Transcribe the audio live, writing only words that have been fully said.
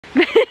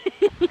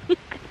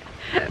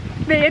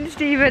Me and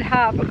Stephen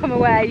have come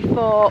away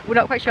for, we're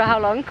not quite sure how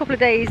long, a couple of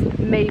days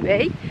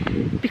maybe,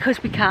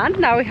 because we can.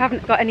 Now we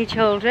haven't got any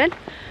children.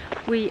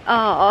 We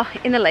are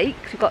in the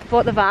lakes, we've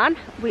bought the van.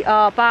 We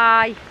are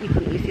by, you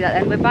couldn't really see that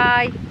then, we're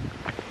by,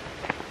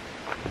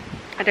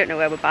 I don't know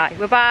where we're by.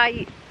 We're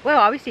by, where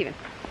are we, Stephen?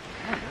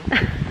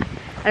 I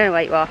don't know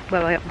where you are,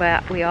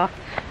 where we are.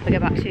 I'll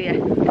get back to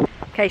you.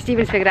 Okay,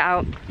 Stephen's figured it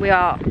out. We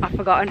are, I've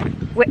forgotten.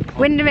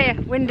 Windermere.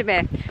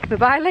 We're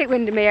by Lake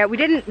Windermere. We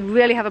didn't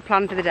really have a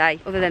plan for the day,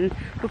 other than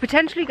we're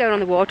potentially going on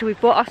the water. We've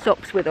brought our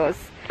SUPs with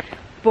us,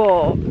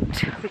 but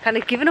we've kind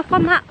of given up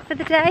on that for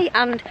the day,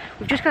 and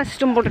we've just kind of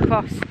stumbled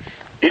across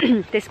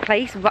this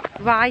place,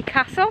 Rye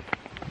Castle.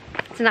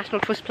 It's a National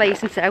Trust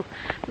place, and so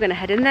we're going to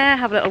head in there,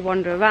 have a little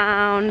wander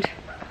around.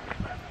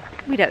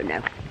 We don't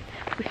know.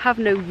 We have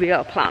no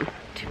real plan,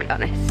 to be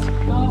honest.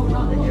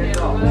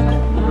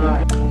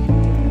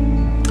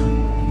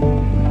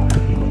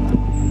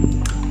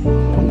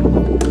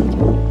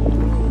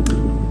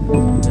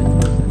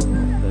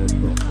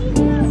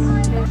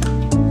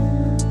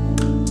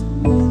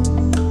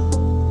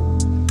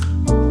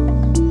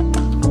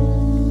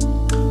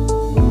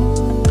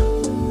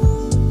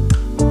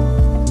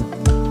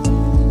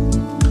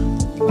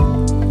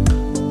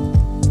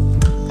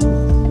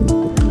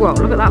 Whoa,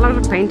 look at that load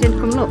of painting.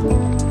 Come look.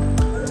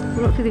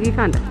 Come look through the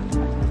viewfinder.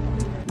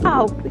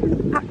 Oh,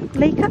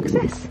 lake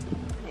access.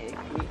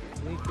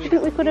 Do you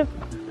think we could have?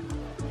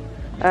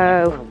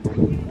 Oh.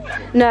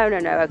 No.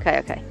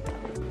 Okay.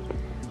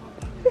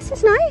 This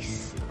is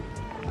nice.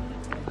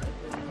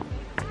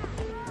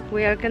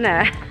 We are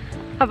gonna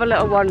have a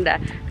little wander.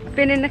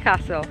 Been in the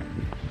castle.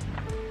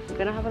 We're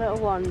gonna have a little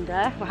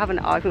wander. We're having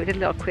an argument. We did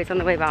a little quiz on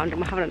the way round,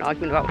 and we're having an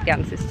argument about the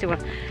answers to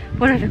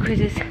one of the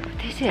quizzes.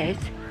 This is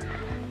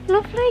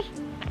lovely.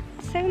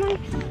 So nice.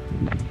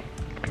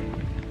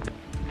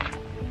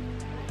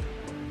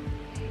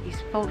 He's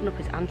folding up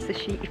his answer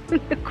sheet from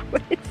the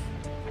quiz.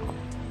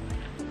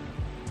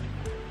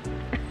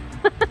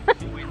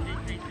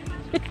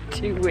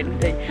 Too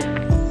windy.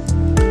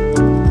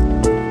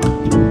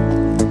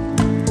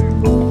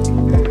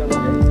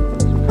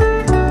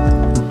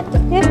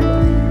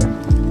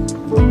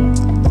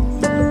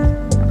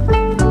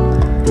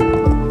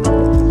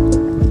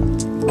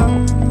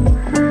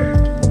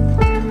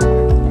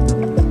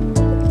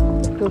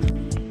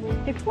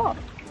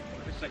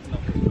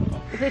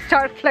 If it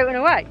started floating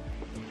away,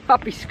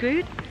 I'd be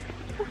screwed.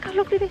 Look how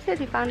lovely this is.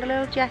 We found a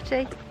little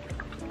jetty.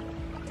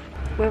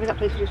 Where was that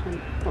place we just went?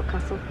 What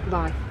castle?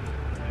 Rye.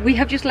 We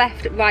have just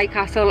left Rye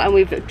Castle and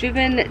we've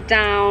driven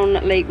down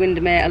Lake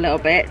Windermere a little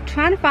bit,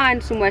 trying to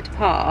find somewhere to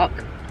park,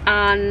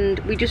 and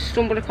we just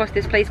stumbled across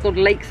this place called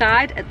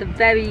Lakeside at the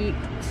very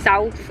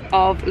south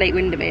of Lake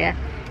Windermere.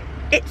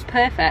 It's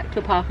perfect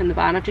for parking the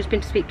van. I've just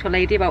been to speak to a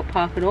lady about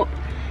parking up.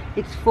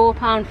 It's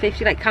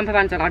 £4.50, like camper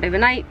vans are allowed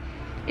overnight.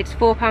 It's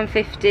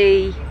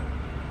 £4.50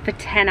 for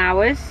 10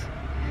 hours.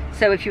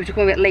 So if you were to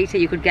come a bit later,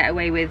 you could get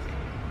away with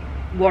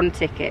one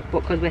ticket,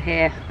 but because we're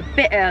here a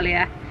bit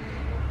earlier,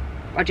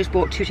 I just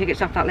bought 2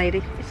 tickets off that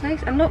lady. It's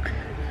nice, and look,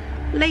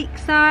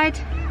 Lakeside.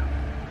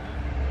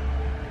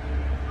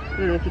 I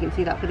don't know if you can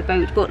see that for the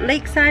boat, but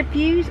Lakeside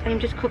views. I'm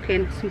just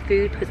cooking some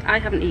food because I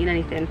haven't eaten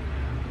anything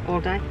all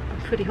day.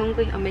 I'm pretty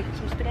hungry. I'm making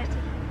some spaghetti.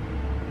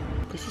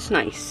 This is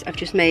nice. I've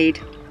just made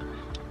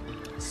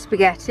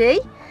spaghetti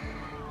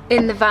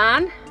in the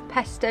van,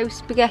 pesto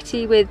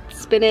spaghetti with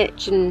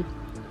spinach, and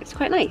it's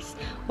quite nice.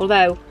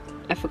 Although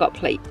I forgot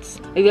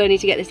plates. I really need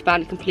to get this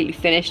van completely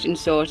finished and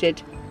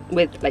sorted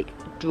with like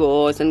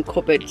drawers and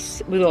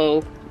cupboards with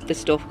all the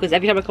stuff, because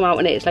every time I come out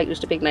in it, it's like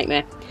just a big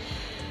nightmare.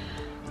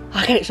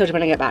 I'll get it sorted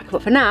when I get back,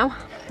 but for now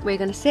we're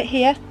going to sit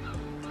here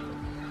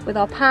with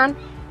our pan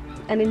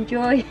and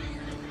enjoy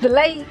the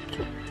lake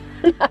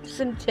and have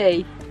some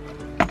tea.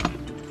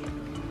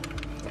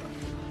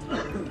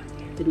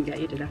 Didn't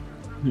get you, did I?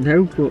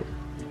 No, but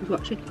I was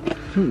watching. I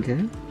don't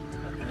care.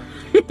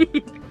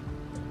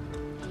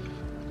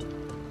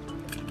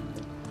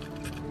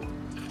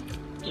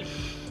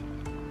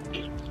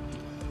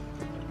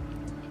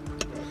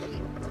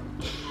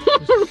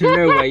 There's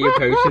no way you're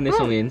posting this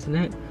on the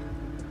internet.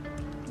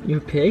 You're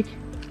a pig.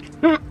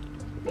 I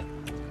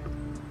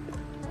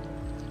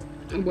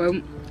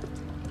won't.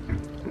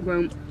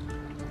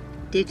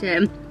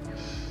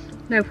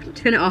 No,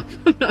 turn it off.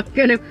 I'm not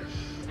gonna.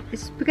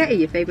 Is spaghetti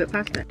your favourite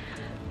pasta?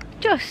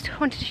 Just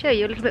wanted to show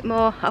you a little bit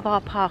more of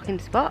our parking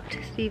spot.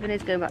 Stephen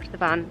is going back to the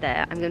van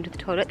there. I'm going to the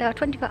toilet. There are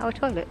 24-hour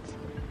toilets.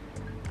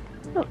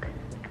 Look.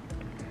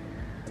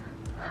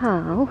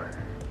 How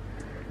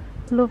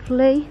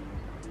lovely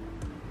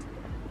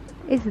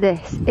is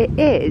this? It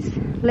is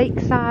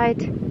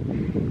Lakeside.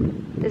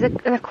 There's an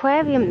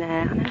aquarium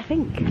there, and I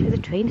think there's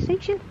a train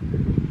station.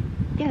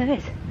 Yeah, there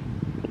is.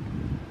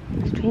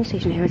 There's a train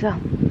station here as well.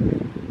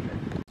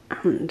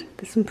 And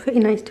there's some pretty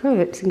nice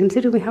toilets, and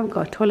considering we haven't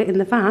got a toilet in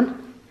the van,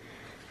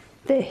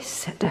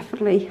 this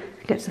definitely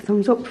gets a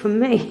thumbs up from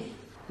me.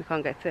 We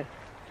can't get through.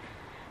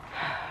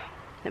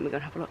 Let me go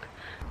and have a look.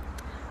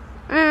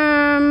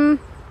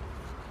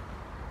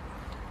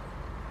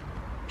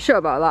 Sure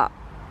about that.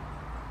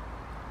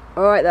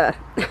 Alright there.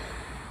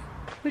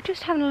 We're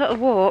just having a little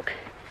walk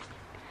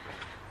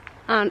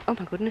and oh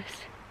my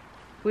goodness.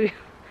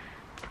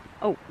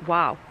 Oh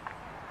wow.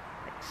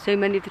 So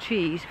many of the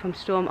trees from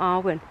Storm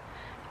Arwen,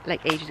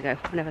 like ages ago,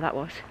 whenever that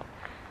was.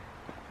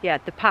 Yeah,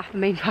 the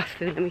main path,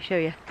 let me show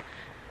you.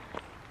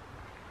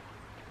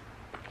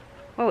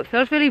 Oh, it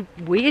feels really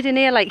weird in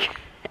here, like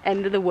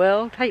end of the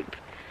world type.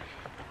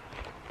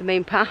 The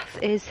main path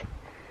is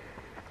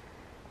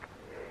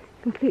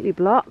completely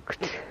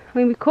blocked. I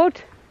mean, we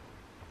could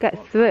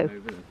get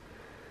through.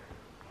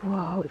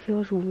 Whoa, it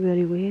feels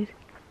really weird.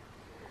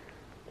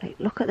 Like,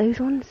 look at those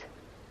ones.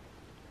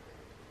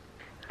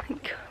 I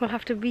think we'll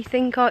have to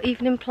rethink our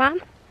evening plan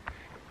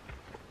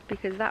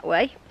because that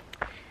way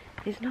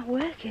is not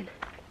working.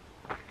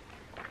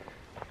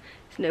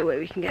 There's no way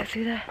we can get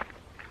through there.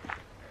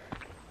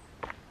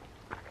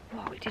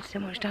 Whoa, it did so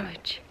much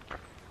damage.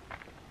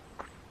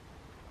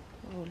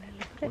 Oh,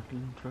 look at it.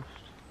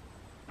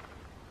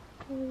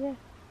 Oh yeah.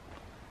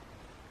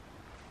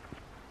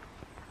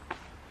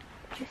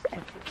 Just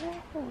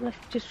everywhere. Oh, let's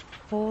just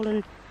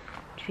fallen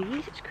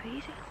trees. It's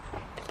crazy.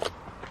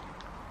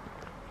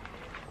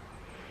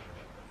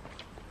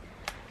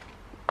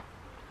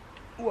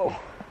 Whoa.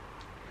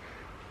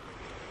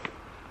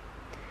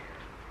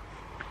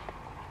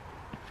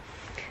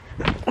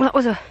 Well, that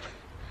was a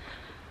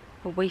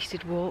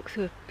wasted walk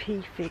through a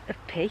poo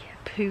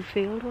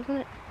field,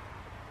 wasn't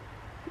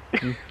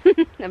it?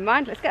 Never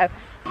mind, let's go.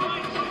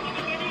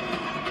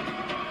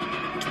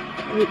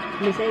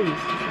 Miss Ames. The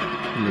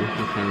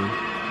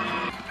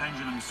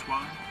pendulum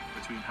swung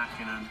between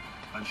Hackenen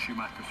and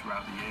Schumacher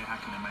throughout the year.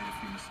 Hackenen made a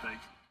few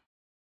mistakes.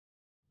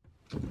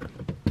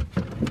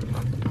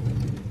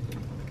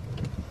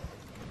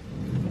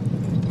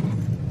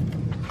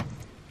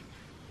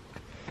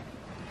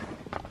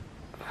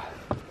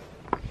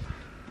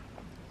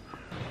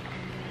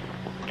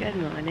 Good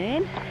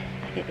morning.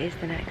 It is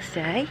the next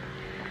day,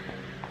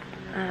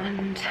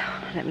 and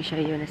let me show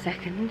you in a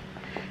second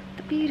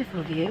the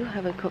beautiful view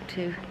I woke up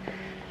to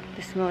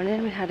this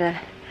morning. We had a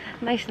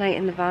nice night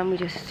in the van. We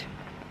just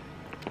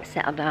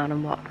settled down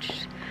and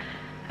watched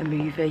a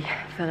movie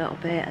for a little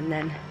bit and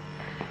then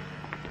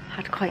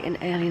had quite an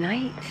early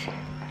night.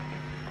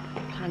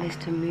 The plan is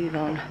to move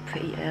on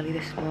pretty early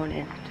this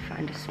morning to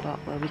find a spot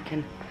where we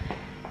can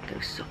go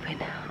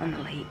supping on the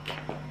lake.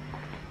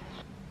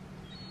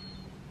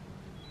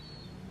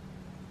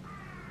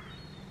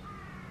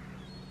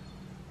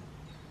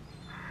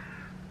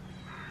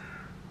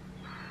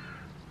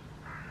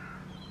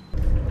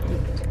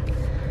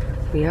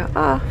 We are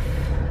off.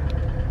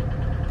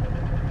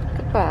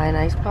 Goodbye,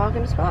 nice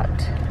parking spot.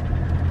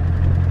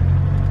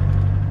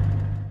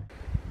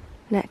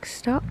 Next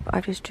stop,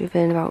 I've just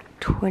driven about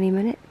 20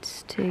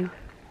 minutes to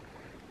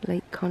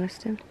Lake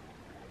Coniston.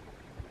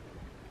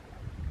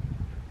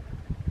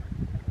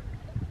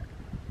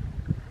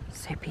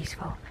 So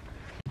peaceful.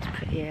 It's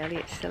pretty early,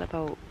 it's still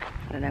about,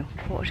 I don't know,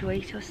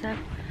 7:45 or so.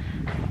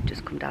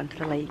 Just come down to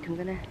the lake. I'm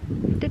gonna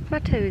dip my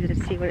toes in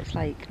and see what it's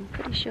like. I'm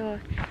pretty sure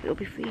it'll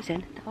be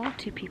freezing. There are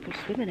 2 people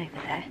swimming over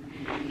there.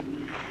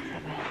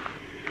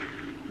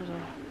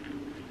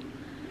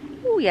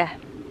 Oh yeah,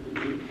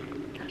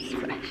 that's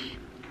fresh.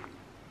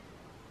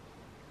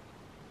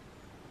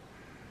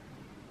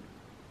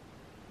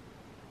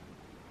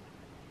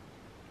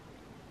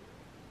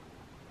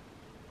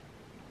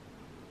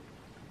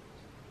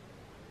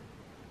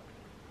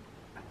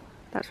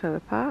 That's where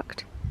we're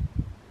parked.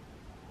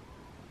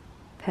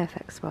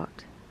 Perfect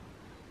spot.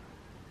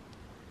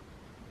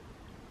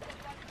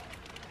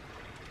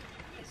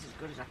 It's as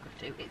good as I could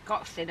do. It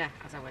got thinner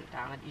as I went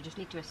down. You just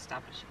need to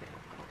establish a bit of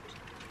cut.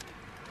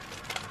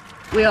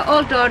 We are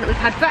all done. We've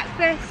had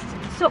breakfast.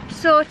 Sup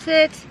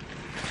sorted.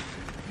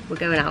 We're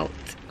going out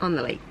on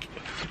the lake.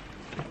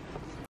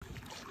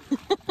 Are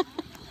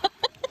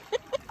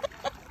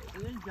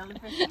there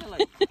jellyfish in the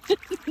lake?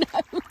 No.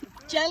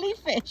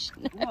 Jellyfish?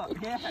 No.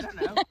 What? Yeah, I don't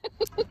know.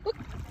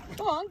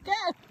 Come on, go.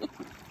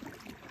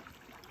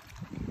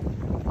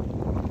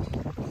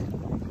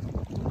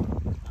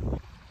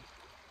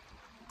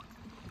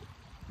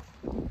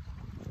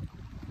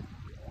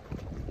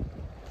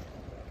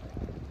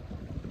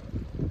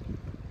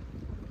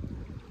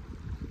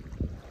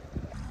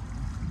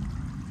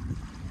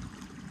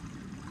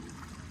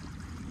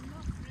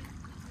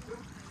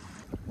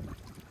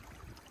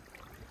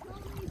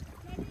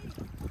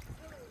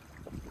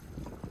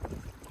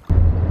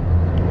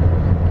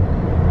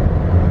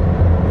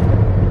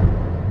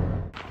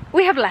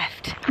 We have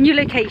left, new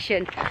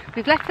location.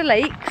 We've left the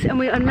lakes and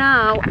we are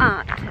now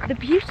at the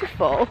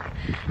beautiful,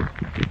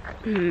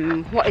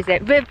 what is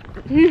it?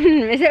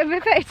 Is it a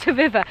river? It's a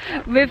river.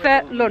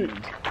 River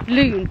Loon.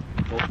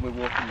 We're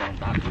walking around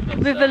that.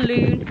 River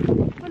Loon.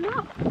 We're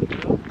not.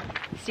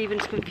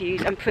 Stephen's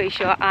confused. I'm pretty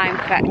sure I'm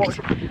correct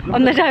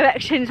on the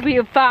directions. We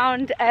have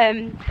found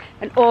an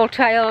all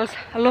trails.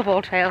 I love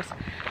all trails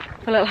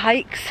for little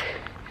hikes.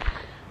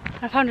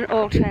 I found an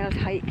all trails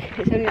hike.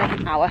 It's only like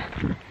an hour.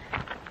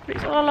 But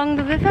it's all along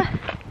the river.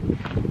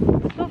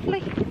 It's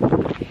lovely.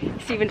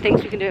 Stephen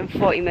thinks we can do it in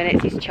 40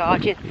 minutes, he's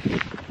charging.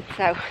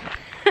 So,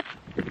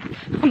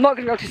 I'm not going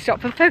to be able to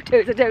stop for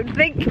photos, I don't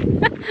think.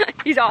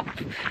 He's off.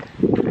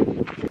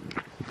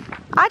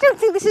 I don't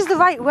think this is the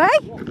right way.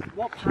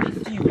 What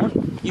path do you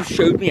want? You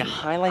showed me a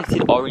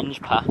highlighted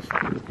orange path.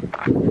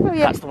 Oh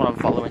yeah. That's the one I'm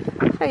following.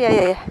 Oh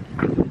yeah.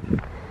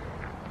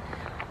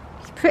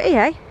 It's pretty,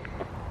 eh?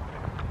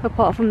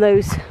 Apart from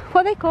those,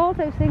 what are they called,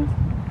 those things?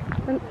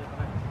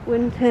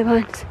 Wind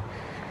turbines.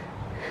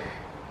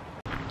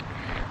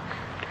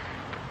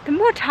 The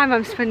more time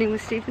I'm spending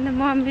with Stephen, the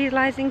more I'm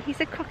realising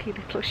he's a cocky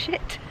little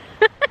shit.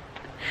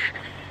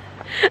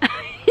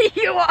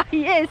 You are,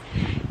 he is.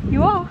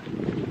 You are.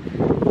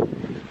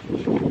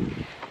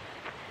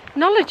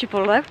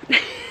 Knowledgeable though.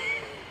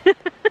 You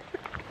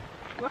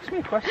asked me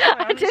a question.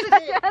 I know.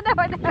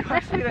 You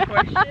asked me the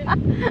question.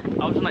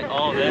 I was like,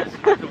 oh, there's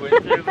the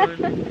wind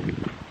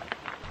turbine.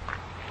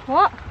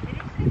 What?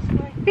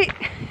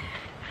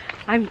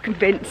 I'm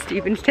convinced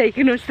Stephen's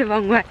taking us the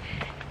wrong way.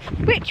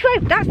 Which way?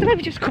 That's the way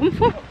we just come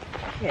from.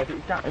 Yeah,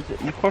 but that is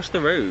it. You cross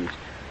the road.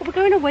 But we're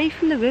going away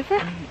from the river.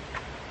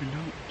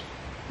 No.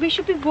 We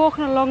should be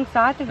walking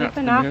alongside the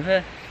river now.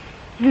 River.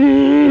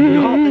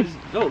 Mm.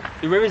 Look,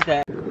 the river's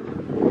there.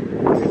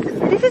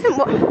 This isn't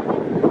what...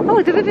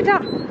 Oh, the river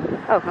down.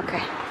 Oh,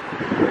 okay.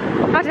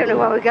 I don't know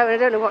where we're going. I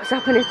don't know what's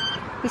happening.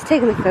 He's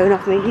taking the phone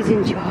off me. He's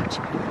in charge.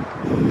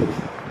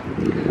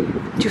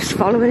 Just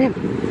following him.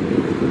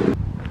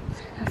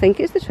 I think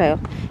it's the trail.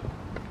 Do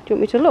you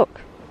want me to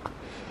look?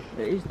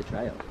 It is the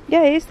trail.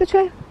 Yeah, it is the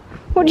trail.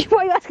 Why are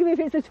you asking me if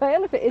it's the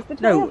trail? If it is the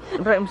trail? No,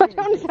 but I'm I saying,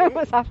 don't understand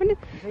what's happening.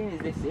 I'm saying, is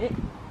this it?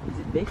 Is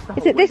it this the whole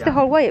Is it this way the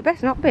whole way? It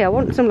best not be. I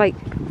want some like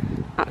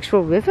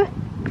actual river.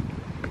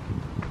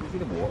 You see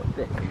the water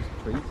bit? There's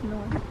trees in the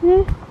way.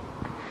 Yeah.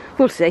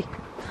 We'll see.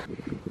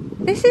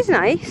 This is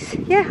nice.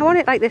 Yeah, I want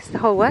it like this the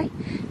whole way.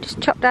 Just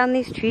chop down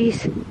these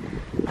trees.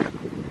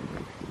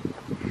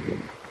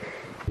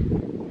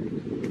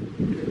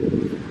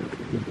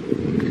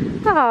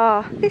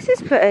 Ah, this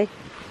is pretty.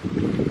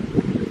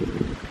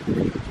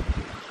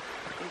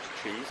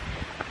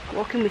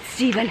 Walking with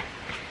Stephen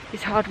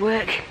is hard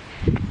work.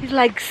 His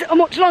legs are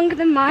much longer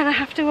than mine. I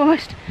have to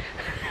almost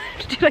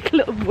do like a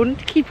little run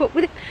to keep up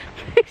with it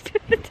most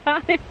of the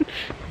time.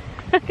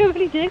 I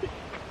really do.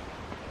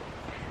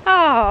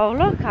 Oh,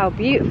 look how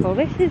beautiful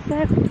this is.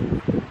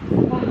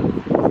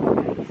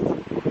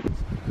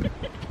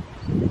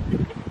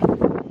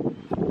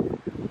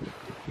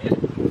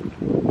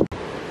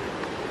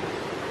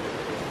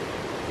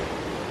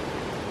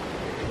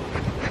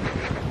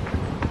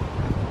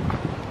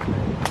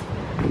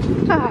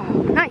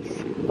 Oh, nice.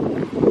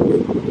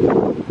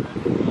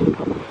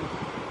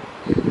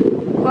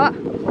 What?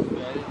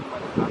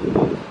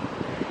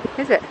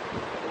 Is it?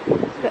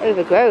 It's a bit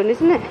overgrown,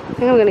 isn't it? I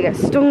think I'm going to get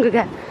stung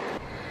again.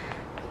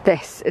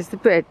 This is the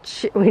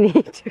bridge we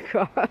need to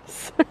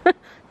cross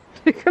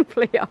to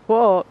complete our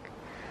walk.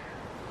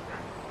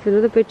 Is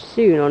another bridge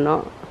soon or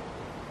not?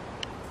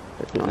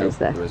 There's not, is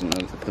there? There isn't.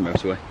 The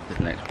motorway is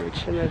the next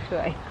bridge. The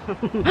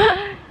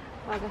motorway.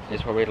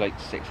 It's probably like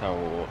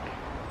 6-hour walk.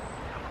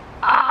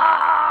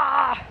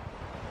 Ah!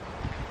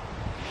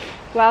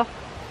 Well,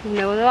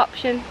 no other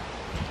option.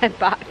 Head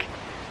back.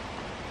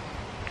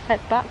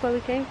 Head back where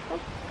we came from.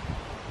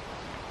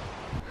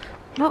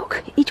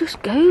 Look, he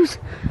just goes.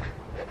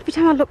 Every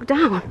time I look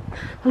down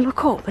and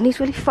look up and he's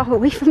really far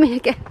away from me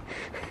again.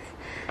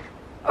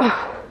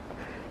 Oh.